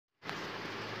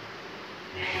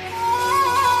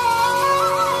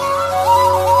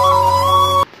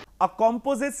A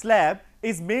composite slab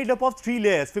is made up of 3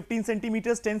 layers, 15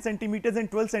 centimeters, 10 centimeters and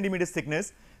 12 centimeters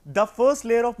thickness. The first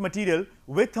layer of material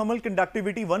with thermal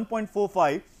conductivity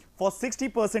 1.45 for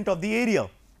 60% of the area,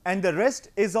 and the rest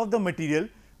is of the material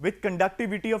with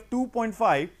conductivity of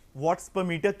 2.5 watts per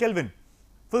meter Kelvin.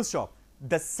 Full stop.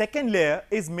 The second layer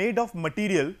is made of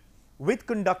material with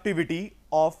conductivity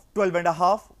of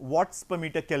 12.5 watts per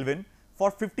meter Kelvin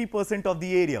for 50% of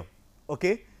the area,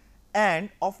 okay, and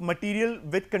of material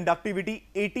with conductivity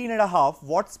 18.5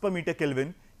 watts per meter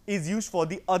Kelvin is used for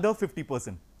the other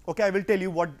 50%. Okay, I will tell you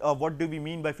what do we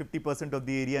mean by 50% of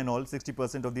the area and all,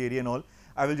 60% of the area and all.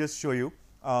 I will just show you.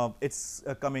 It's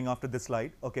coming after this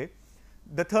slide. Okay,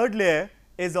 the third layer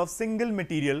is of single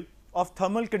material of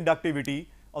thermal conductivity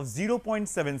of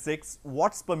 0.76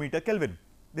 watts per meter Kelvin.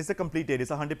 This is a complete area,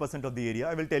 it's 100% of the area.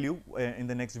 I will tell you in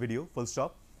the next video. Full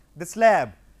stop. The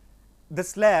slab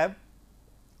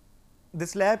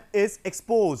is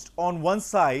exposed on one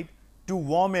side to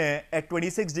warm air at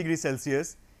 26 degrees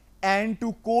Celsius and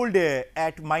to cold air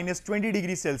at minus 20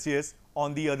 degrees Celsius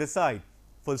on the other side.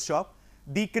 Full stop.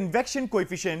 The convection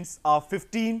coefficients are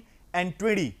 15 and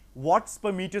 20 watts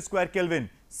per meter square Kelvin.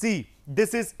 See,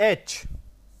 this is H,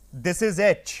 this is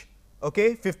H,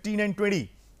 okay, 15 and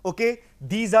 20, okay.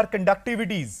 These are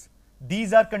conductivities,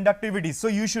 So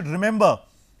you should remember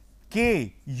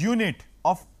K unit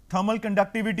of thermal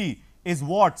conductivity is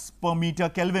watts per meter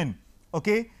Kelvin,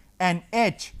 okay, and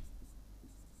H,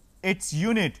 its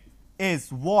unit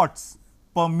is watts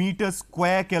per meter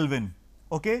square Kelvin,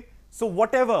 okay. So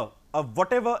whatever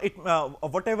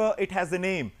it has a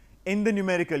name in the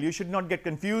numerical, you should not get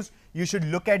confused. You should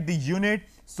look at the unit,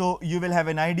 so you will have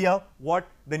an idea what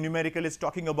the numerical is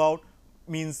talking about,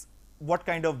 means what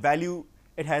kind of value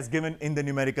it has given in the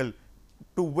numerical,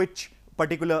 to which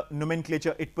particular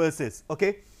nomenclature it persists,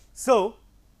 okay. So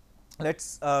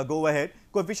let's go ahead.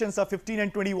 Coefficients are 15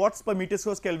 and 20 watts per meter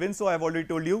square Kelvin. So I have already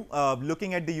told you,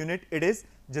 looking at the unit, it is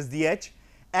just the H,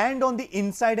 and on the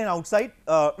inside and outside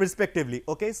respectively,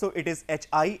 okay. So it is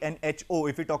HI and HO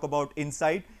if we talk about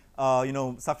inside,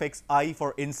 suffix I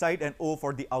for inside and O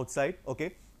for the outside,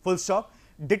 okay. Full stop.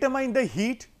 Determine the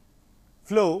heat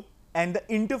flow and the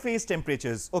interface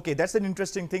temperatures. Okay, that's an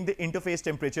interesting thing, the interface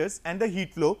temperatures and the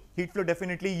heat flow. Heat flow,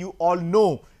 definitely you all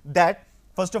know that.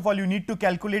 First of all, you need to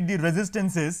calculate the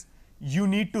resistances, you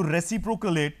need to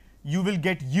reciprocal it, you will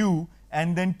get U,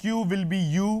 and then Q will be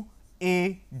U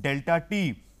A delta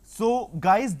T. So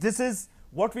guys, this is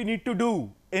what we need to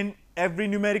do in every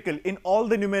numerical, in all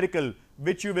the numerical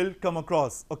which you will come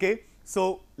across, okay.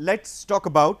 So let's talk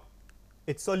about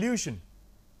its solution.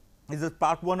 This is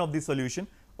part 1 of the solution,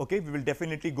 okay. We will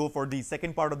definitely go for the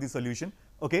second part of the solution,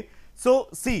 okay. So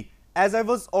see, as I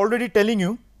was already telling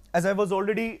you, that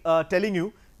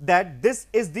this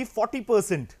is the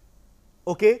 40%,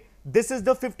 okay, this is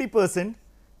the 50%,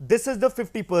 this is the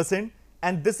 50%,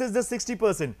 and this is the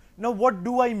 60%. Now what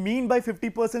do I mean by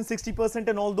 50%, 60%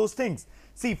 and all those things?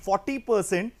 See,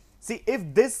 40%, see,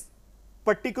 if this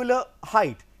particular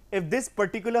height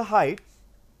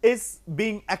is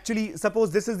being actually,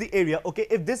 suppose this is the area, okay,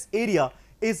 if this area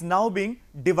is now being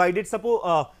divided,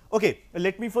 suppose, okay,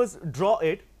 let me first draw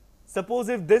it. Suppose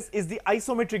if this is the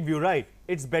isometric view, right,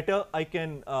 it's better I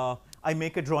can, I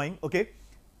make a drawing, okay.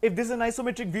 If this is an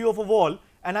isometric view of a wall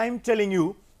and I am telling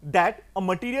you that a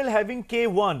material having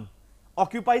K1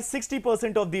 occupies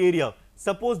 60% of the area,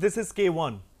 suppose this is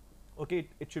K1, okay,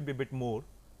 it should be a bit more,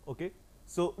 okay.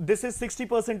 So this is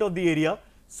 60% of the area,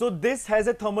 so this has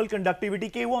a thermal conductivity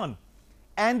K1,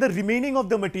 and the remaining of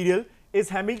the material is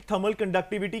having thermal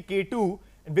conductivity K2,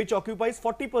 which occupies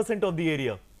 40% of the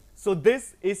area. So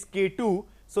this is K2,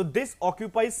 so this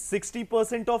occupies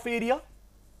 60% of area,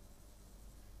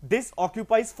 this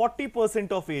occupies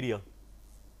 40% of area,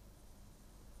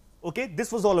 okay.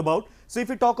 This was all about. So if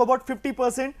we talk about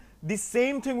 50%, the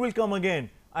same thing will come again.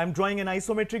 I am drawing an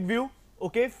isometric view,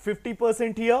 okay,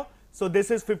 50% here, so this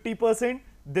is 50%,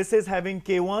 this is having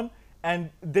K1,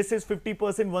 and this is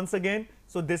 50% once again,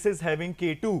 so this is having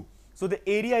K2. So the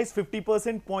area is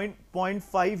 50%,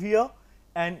 0.5 here,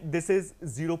 and this is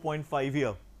 0.5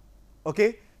 here,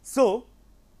 okay. So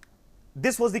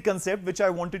this was the concept which I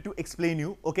wanted to explain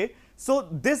you, okay. So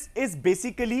this is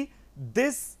basically,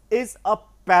 this is a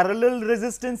parallel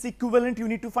resistance equivalent you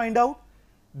need to find out,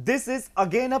 this is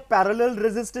again a parallel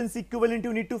resistance equivalent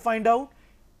you need to find out,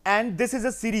 and this is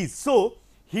a series. So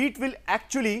heat will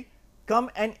actually come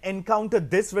and encounter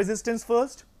this resistance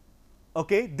first,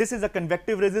 okay, this is a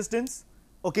convective resistance,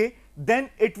 okay, then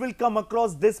it will come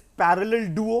across this parallel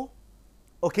duo,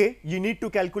 okay, you need to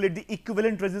calculate the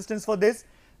equivalent resistance for this,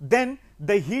 then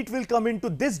the heat will come into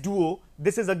this duo,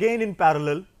 this is again in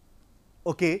parallel,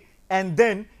 okay, and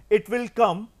then it will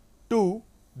come to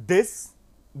this,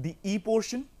 the E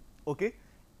portion, okay,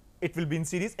 it will be in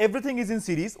series, everything is in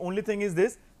series, only thing is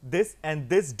this and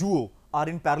this duo are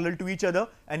in parallel to each other,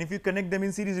 and if you connect them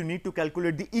in series you need to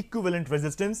calculate the equivalent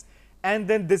resistance, and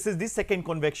then this is the second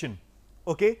convection,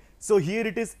 okay. So here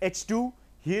it is H2,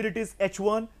 here it is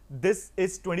H1, this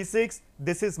is 26,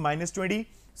 this is minus 20.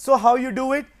 So how you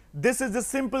do it? This is the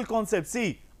simple concept.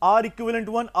 See, R equivalent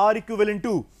 1, R equivalent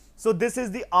 2. So this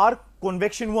is the R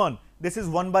convection 1, this is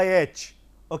 1 by H,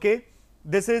 okay.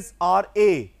 This is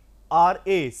RA,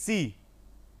 C.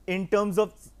 In terms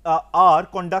of R,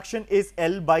 conduction is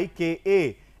L by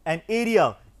Ka, and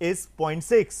area is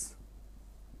 0.6.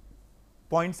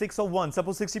 0.6 of 1,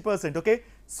 suppose 60%, okay.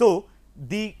 So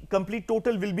the complete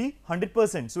total will be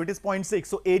 100%, so it is 0.6,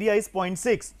 so area is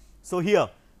 0.6, so here,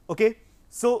 okay.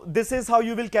 So this is how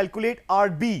you will calculate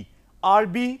RB,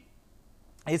 RB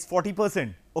is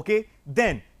 40%, okay.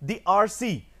 Then the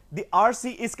RC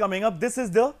is coming up, this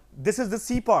is the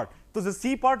C part, so the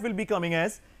C part will be coming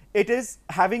as, it is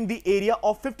having the area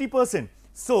of 50%,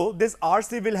 so this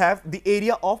RC will have the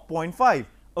area of 0.5,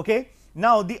 okay.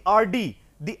 Now the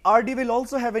RD will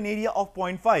also have an area of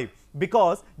 0.5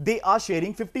 because they are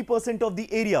sharing 50% of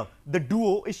the area. The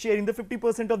duo is sharing the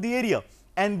 50% of the area,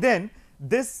 and then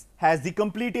this has the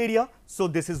complete area, so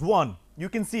this is 1. You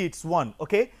can see it's 1,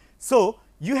 okay. So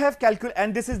you have calculated,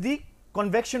 and this is the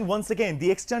convection once again, the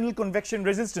external convection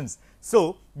resistance.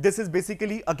 So this is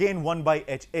basically again 1 by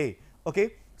HA,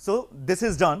 okay. So this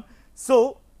is done.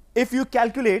 So if you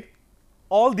calculate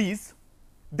all these,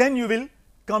 then you will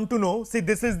come to know, see,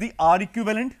 this is the R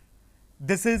equivalent,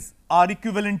 this is R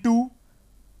equivalent 2,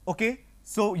 okay.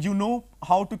 So you know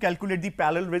how to calculate the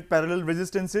parallel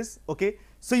resistances, okay.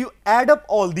 So you add up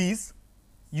all these,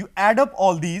 you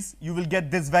will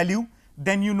get this value,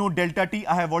 then you know delta T,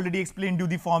 I have already explained you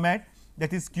the format,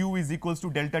 that is Q is equals to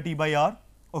delta T by R,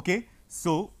 okay.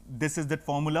 So this is that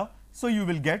formula, so you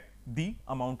will get the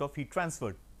amount of heat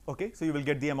transferred, okay. So you will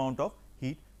get the amount of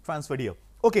heat transferred here,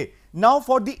 okay. Now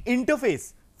for the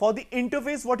interface,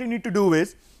 what you need to do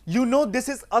is, you know this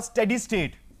is a steady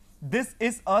state,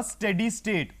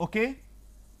 okay.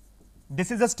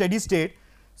 This is a steady state.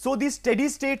 So the steady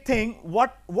state thing,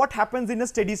 what happens in a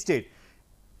steady state?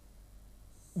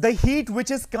 The heat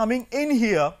which is coming in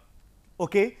here,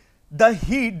 okay, the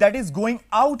heat that is going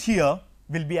out here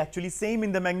will be actually same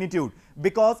in the magnitude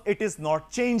because it is not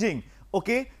changing,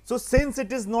 okay. So since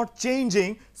it is not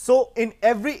changing, so in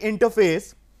every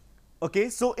interface, okay,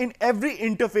 so in every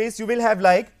interface you will have,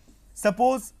 like,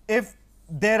 suppose if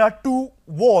there are two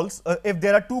walls, if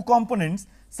there are two components,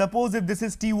 suppose if this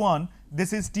is T1,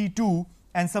 this is T2,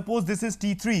 and suppose this is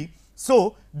T3,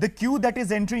 so the Q that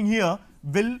is entering here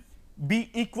will be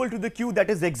equal to the Q that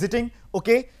is exiting,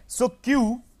 okay. So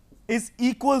Q is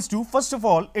equals to, first of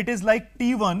all, it is like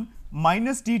T1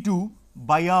 minus T2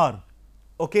 by R,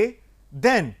 okay.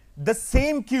 Then the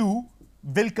same Q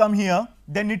will come here,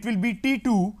 then it will be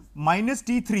T2 minus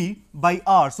T3 by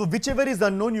R. So whichever is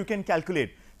unknown you can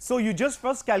calculate. So you just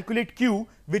first calculate Q,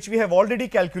 which we have already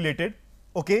calculated,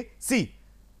 okay. See,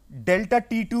 delta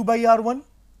T2 by R1,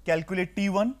 calculate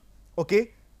T1,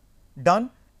 okay, done.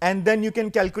 And then you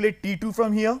can calculate T2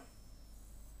 from here,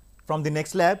 from the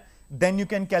next lab. Then you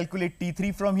can calculate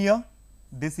T3 from here,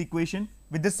 this equation,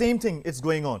 with the same thing it's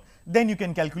going on. Then you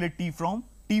can calculate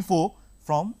T4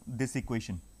 from this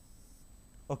equation,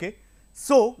 okay.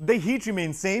 So the heat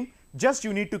remains same, just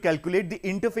you need to calculate the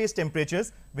interface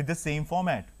temperatures with the same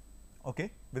format,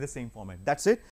 okay, with the same format. That's it.